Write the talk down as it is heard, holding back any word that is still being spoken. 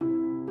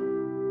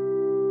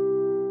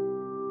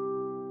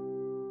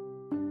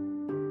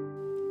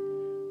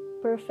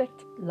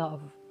Perfect Love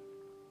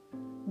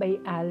by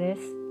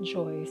Alice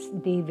Joyce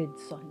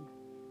Davidson.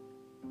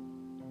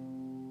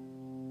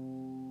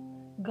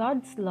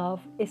 God's love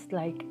is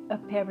like a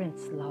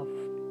parent's love,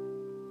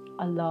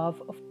 a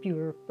love of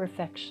pure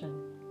perfection,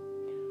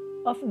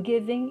 of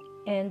giving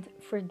and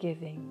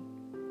forgiving,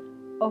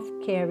 of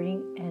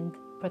caring and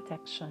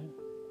protection.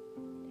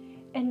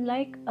 And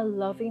like a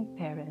loving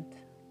parent,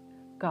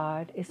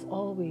 God is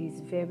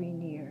always very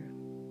near,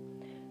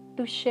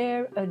 to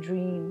share a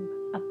dream,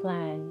 a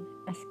plan,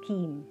 a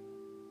scheme,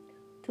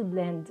 to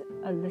lend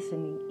a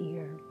listening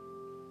ear.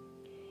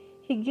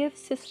 He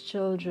gives his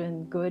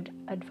children good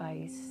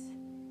advice,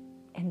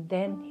 and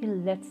then he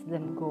lets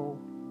them go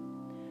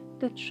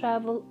to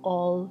travel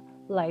all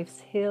life's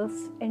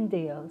hills and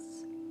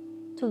dales,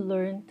 to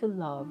learn to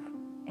love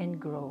and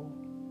grow.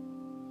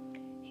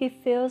 He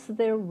fills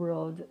their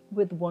world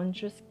with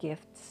wondrous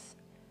gifts,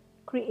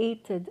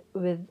 created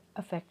with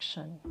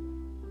affection.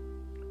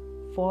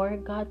 For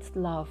God's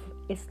love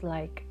is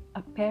like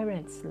a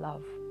parent's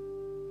love,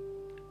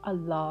 a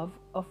love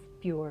of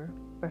pure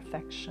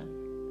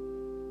perfection.